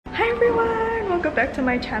welcome back to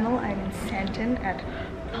my channel. I'm in Stanton at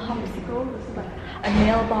Popsicle. This is a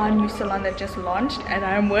nail bar new salon that just launched, and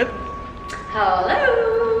I'm with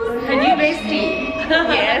hello, her new bestie.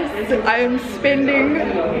 Yes, I'm spending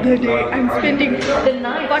the day. I'm spending the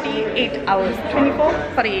night. 48 hours, 24,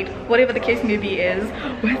 48, whatever the case may be, is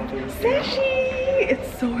with Shashi.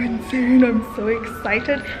 It's so insane. I'm so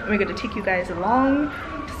excited, and we're gonna take you guys along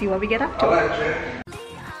to see what we get up to.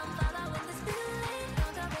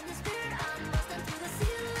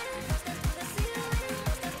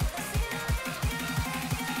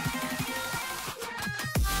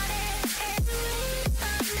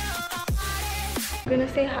 I'm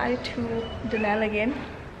gonna say hi to Dalal again.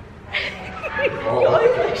 He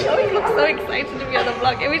always looks so excited to be on the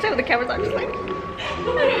vlog. Every time the camera's on, just like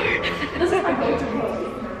This is my go-to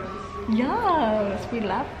pose. yes, we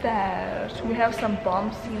love that. We have some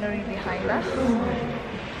bomb scenery behind us.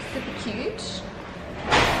 Super cute.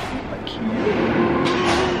 Super cute.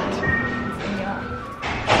 Yeah.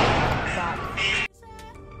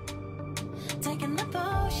 Taking the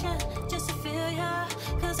potion just to feel ya,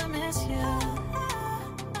 'cause I miss you.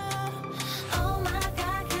 Oh my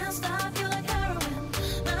God, can't stop you like heroin.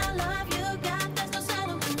 My love you got, there's no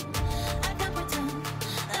settlement. I can't pretend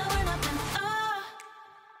that we're nothing.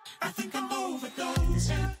 I think I'm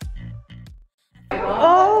overdosing.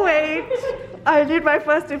 Oh wait, I did my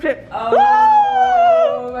first impression.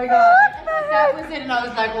 Oh my God, that was it, and I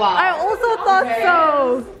was like, wow. I also thought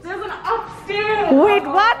so. There's an upstairs. Wait,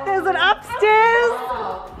 what? There's an upstairs?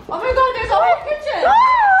 Oh my God, there's a whole kitchen.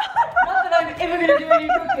 Not that I'm ever gonna do any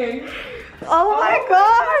cooking. Oh my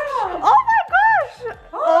gosh! Oh my gosh!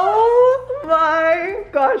 Oh my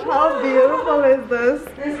gosh! How beautiful is this?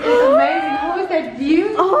 This is amazing. How is that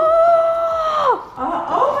view? Oh! Oh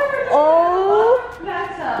my God. Oh!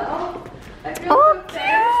 Better. I feel Oh, so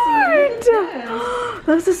fancy. Look at cute!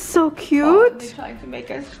 This is so They're cute. trying to make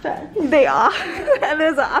us fat. They are. And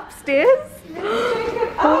there's an upstairs.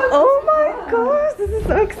 Oh my gosh! This is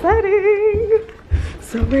so exciting.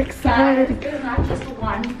 So exciting. There's not just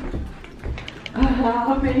one.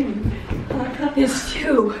 How many? There's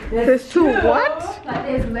two. There's two. What? Like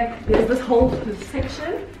there's this whole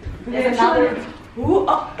section. There's another. Ooh,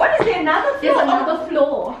 oh, what is there? Another floor? There's another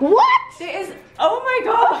floor. What? There is. Oh my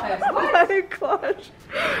God! Oh my gosh!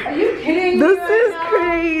 Are you kidding me? This right is now?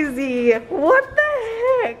 crazy. What the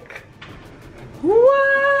heck?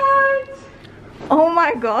 What? Oh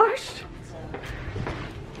my gosh!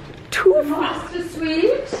 Two. Master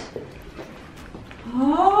suite.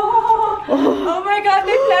 Oh my God!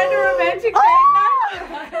 They planned a romantic date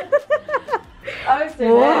night. Oh,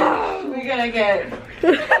 Sanesh, we're gonna get.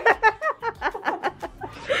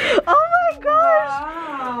 Oh my gosh!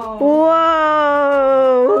 Wow.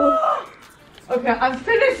 Whoa! Okay, I'm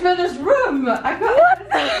finished with this room. I got.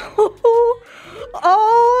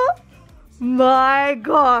 Oh my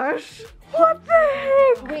gosh! What the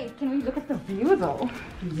heck? Wait, can we look at the view though?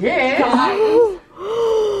 Yes.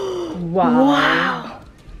 Wow!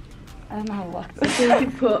 I don't know how to lock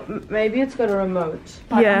this. Maybe it's got a remote.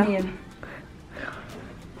 Yeah.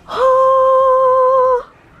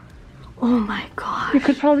 Oh my gosh! You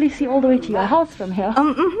could probably see all the way to your house from here.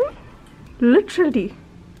 Literally,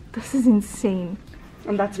 this is insane.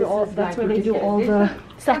 And that's where they do all the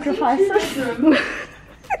sacrifices. And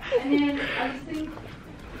then I just think, oh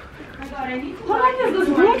my God, I need to. How long is this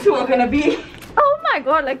room tour gonna be? Oh my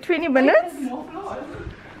God! Like 20 minutes? More floors.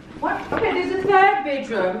 What? Okay, there's a third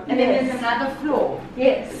bedroom, and then there's another floor.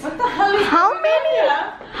 Yes. What the hell is How going many? on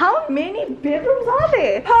here? How many bedrooms are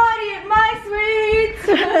there? Party at my suite!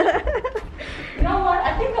 You know what?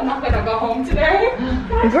 I think I'm not gonna go home today.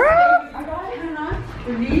 Girl! I cannot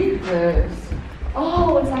believe this.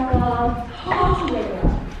 Oh, it's like a.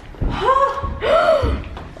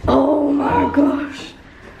 Oh my gosh!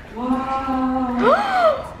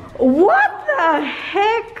 Wow. What the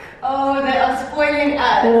heck? Oh, they are spoiling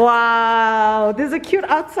us. Wow! There's a cute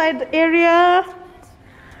outside area.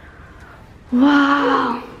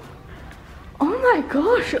 Wow! Oh my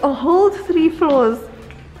gosh! A whole 3 floors.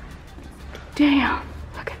 Damn!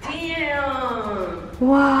 Look at that! Damn.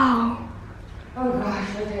 Wow! Oh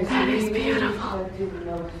gosh, That is beautiful.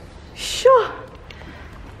 Sure.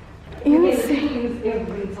 Insane.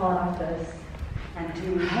 Every part of this.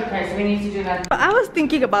 Okay, so we need to do that. I was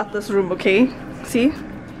thinking about this room, okay? See?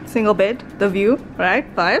 Single bed, the view, right?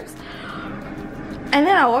 Vibes. And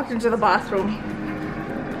then I walked into the bathroom.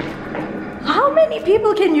 How many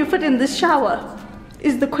people can you fit in this shower?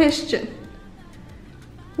 Is the question.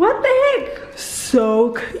 What the heck?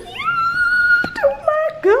 So cute. Oh my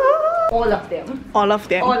God. All of them. All of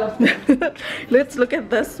them. All of them. Let's look at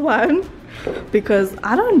this one because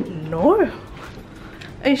I don't know.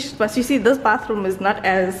 Ish, but you see, this bathroom is not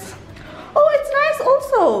as... Oh, it's nice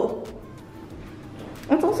also.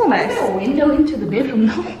 It's also nice. A window into the bedroom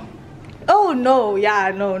now. Oh no,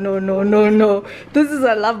 yeah, no. This is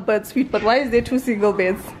a lovebird suite, but why is there 2 single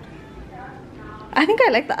beds? I think I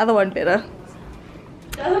like the other one better.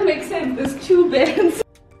 Doesn't make sense. There's 2 beds.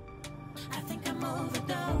 I think I'm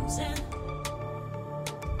overdosing.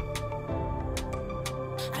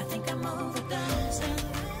 I think I'm overdosing.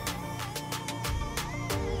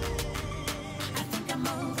 I think I'm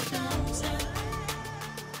overdosing.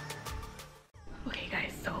 Okay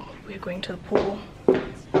guys, so we're going to the pool.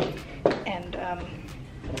 And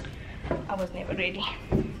I was never ready.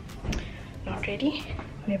 Not ready,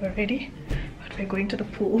 never ready. But we're going to the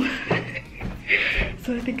pool.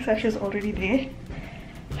 So I think Sasha's already there.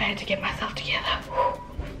 I had to get myself together.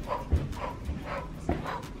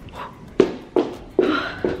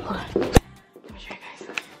 Hold on. Let me show you guys.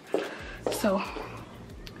 So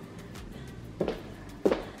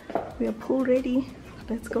we are pool ready.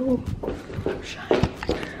 Let's go.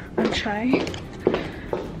 I'm shy.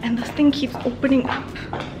 And this thing keeps opening up.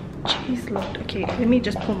 Jeez Lord. Okay, let me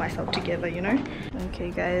just pull myself together, you know. Okay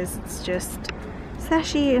guys, it's just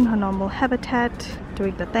Sashi in her normal habitat,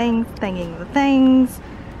 doing the things, thanging the things.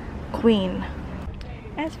 Queen.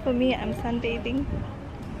 As for me, I'm sunbathing.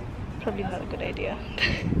 Probably not a good idea.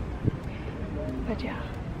 But yeah,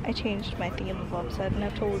 I changed my thingamabob, so I didn't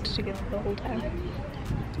have to hold it together the whole time.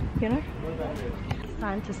 You know? It's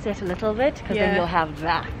time to sit a little bit because Yeah. then you'll have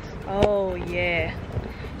that. Oh yeah.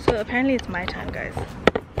 So apparently it's my turn, guys.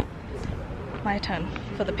 My turn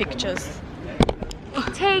for the pictures.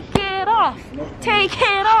 Take it off. Take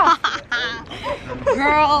it off.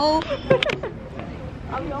 Girl.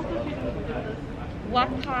 What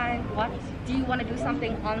kind? What do you want to do?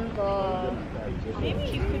 Something on the? Maybe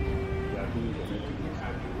you could.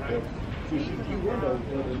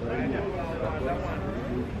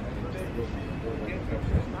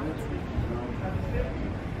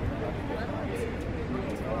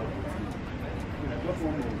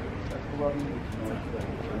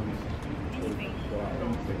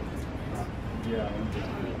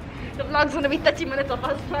 The vlog's gonna be 30 minutes of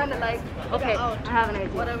us trying to like. Okay, I have an idea.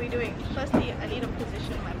 What are we doing? Firstly, I need to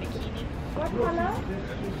position my bikini. What color?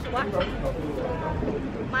 What?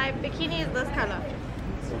 My bikini is this color.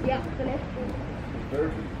 Yeah, so let's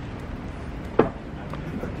do.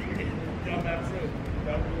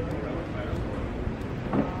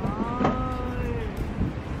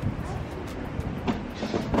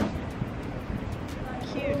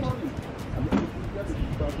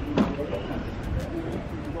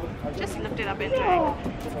 Just lift it up and drag.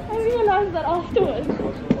 I realized that afterwards.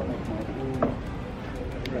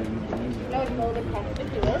 No, no, the cost to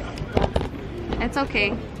it. It's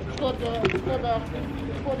okay. For the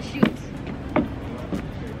shoot.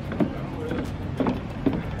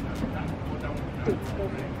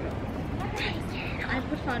 I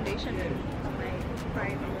put foundation in my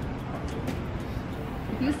primer.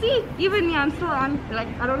 You see, even me, I'm still on. Like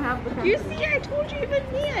I don't have the. You see, I told you, even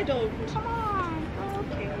me, I don't. Come on.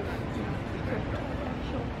 Okay.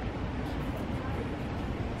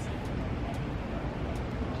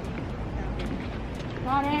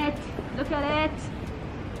 Got it. Look at it.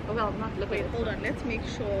 Oh well, not look Wait, at it. hold on. Let's make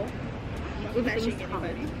sure I'm not Everything's flashing covered.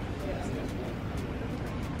 anybody.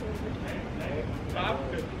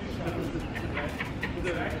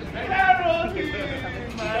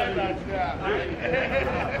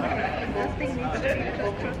 This thing needs to be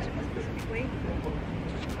adjusted in a specific way.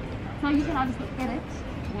 So you can obviously edit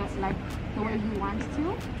like the way you want to.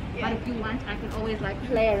 Yeah. But if you want, I can always like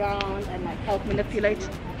play around and like help manipulate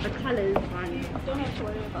the colors on. Don't have to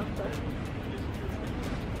worry about that.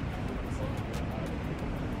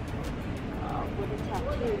 With the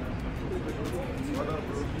tattoo.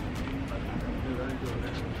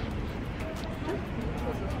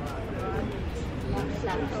 Not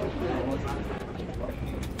flat.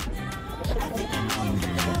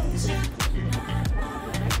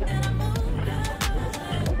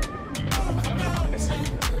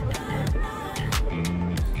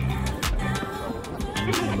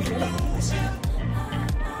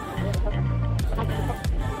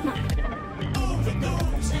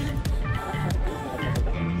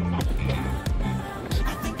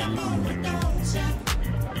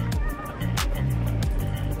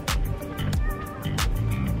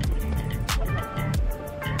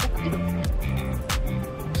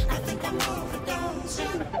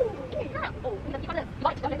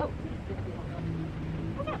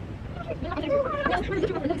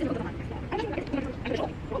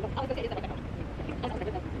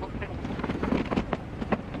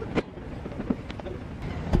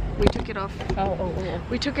 We took it off.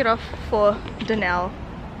 We took it off for Danelle.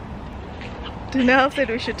 Danelle said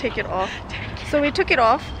we should take it off. So we took it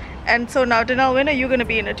off. And so now, Danelle, when are you going to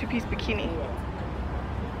be in a two-piece bikini?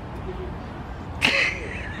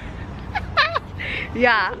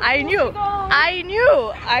 Yeah, I knew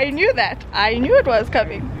that. I knew it was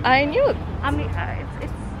coming. I knew. I mean,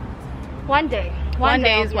 it's one day. One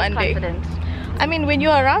day is one day. Confident. I mean, when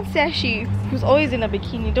you're around Shashi, who's always in a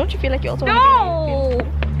bikini, don't you feel like you also want to be in a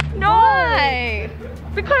bikini? No. Why?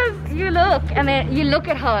 Because you look and then you look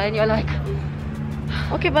at her and you're like,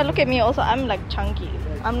 okay, but look at me also. I'm like chunky.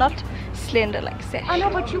 I'm not slender like Sash. I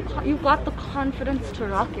know, but you got the confidence to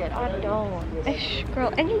rock it. I don't. Ish,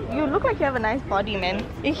 girl. And you look like you have a nice body, man.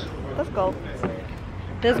 Ish, let's go.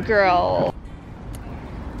 This girl.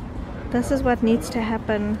 This is what needs to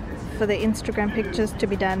happen for the Instagram pictures to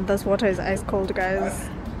be done. This water is ice cold, guys.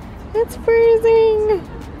 It's freezing.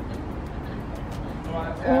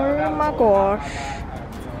 Oh my gosh.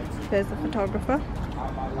 There's the photographer.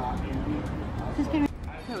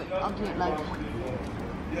 I'll do it like.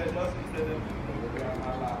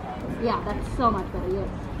 Yeah, that's so much better, yes.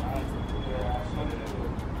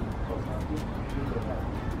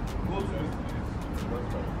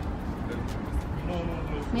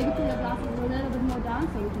 Maybe pull the glasses a little bit more down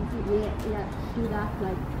so you can see. Yeah, do that,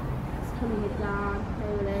 like pulling it down,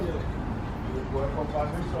 play with it.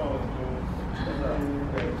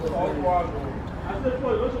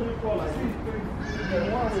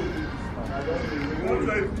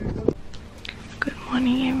 Good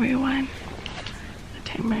morning, everyone. The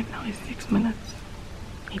time right now is 6 minutes.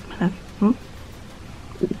 8 minutes.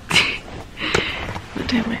 The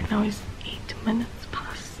time right now is 8 minutes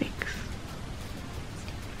past 6.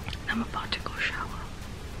 I'm about to go shower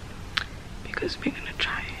because we're gonna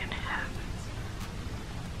try and have.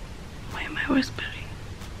 Why am I whispering?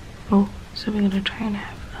 Oh, so we're gonna try and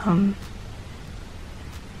have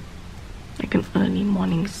like an early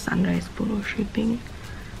morning sunrise photo shoot thing.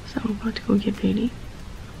 So I'm about to go get ready.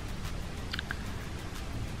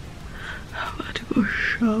 I'm about to go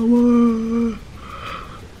shower.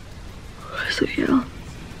 So yeah.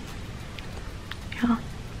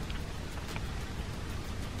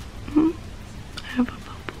 I have a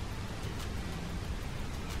bubble.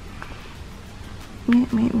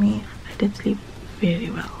 Me. I did sleep very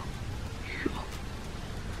well.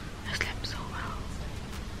 I slept so well.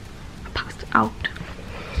 I passed out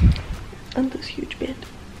on this huge bed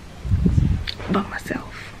by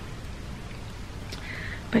myself.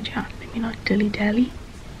 But yeah, let me not dilly-dally.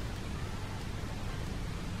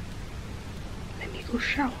 Let me go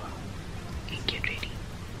shower and get ready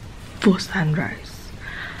for sunrise.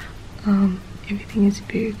 Everything is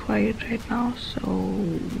very quiet right now, so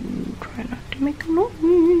try not to make a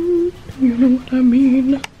noise. You know what I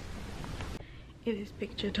mean. It is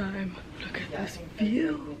picture time. Look at this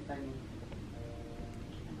view.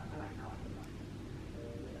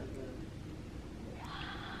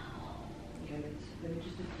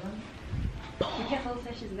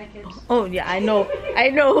 Oh yeah, I know.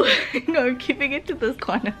 I'm keeping it to this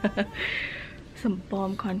corner. Some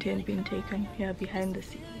bomb content being taken here behind the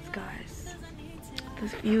scenes, guys.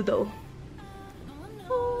 This view though.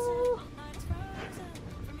 Oh.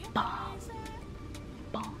 Bomb.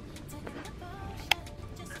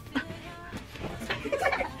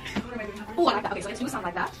 Oh, I like that. Okay, so let's do a sound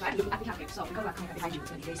like that, right? Looking at the camera. So we go like coming behind you. It's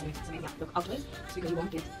going to be very similar. Yeah, look outwards, so because you won't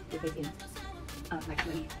get your face in. Like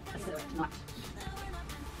really a silhouette, not.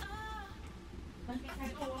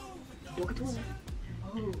 Walk a tour.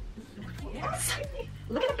 Oh, yes.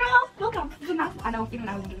 Look at the girl. Welcome. This is nice. I know. Even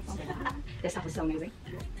I was doing something. This stuff was so amazing.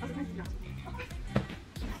 Oh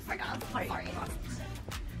my God. Sorry.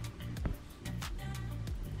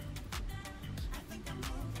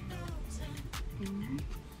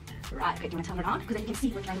 Right, okay, do you want to turn it on? Because then you can see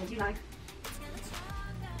which angles you like.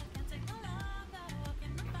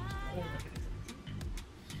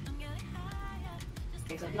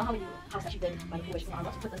 Okay, so you know how Sashi did my foolish thing? I'm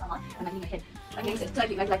about to put this on and then in your head. Okay, so it's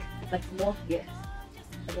totally like more, yes.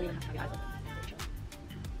 I don't even have to have your eyes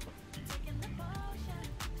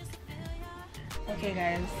open. Okay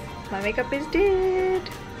guys, my makeup is dead.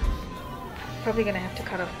 Probably gonna have to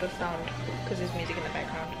cut off the sound because there's music in the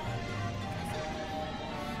background.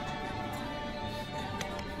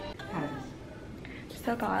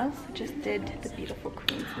 So guys, just did the beautiful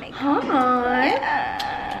queen's makeup. Hi.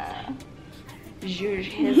 Yeah. Zhuzh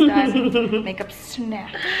hair's done. Makeup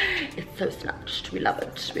snatched. It's so snatched. We love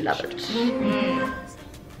it.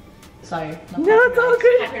 Sorry. No, it's all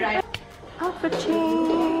good. Outfit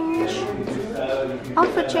change.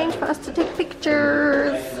 Outfit change for us to take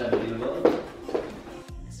pictures.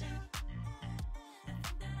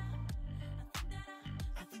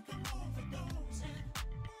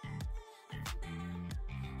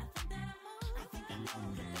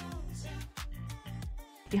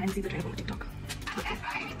 Behind the scenes, I'm trying to go on TikTok.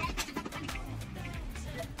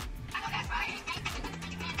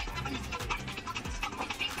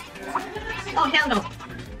 Oh hell no!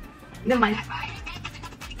 Never mind.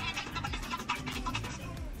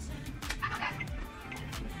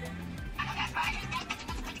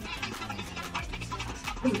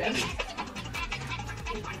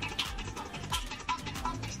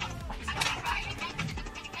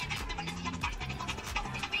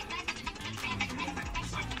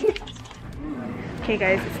 Okay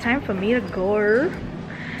guys, it's time for me to go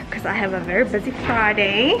because I have a very busy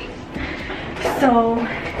Friday. So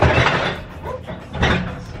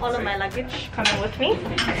all of my luggage coming with me.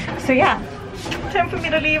 So yeah, time for me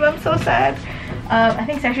to leave. I'm so sad. I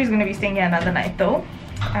think Sashi is going to be staying here another night though.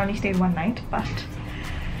 I only stayed one night, but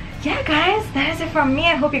yeah guys, that is it from me.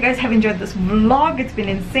 I hope you guys have enjoyed this vlog. It's been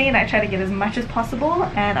insane. I try to get as much as possible,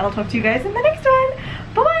 and I'll talk to you guys in the next one.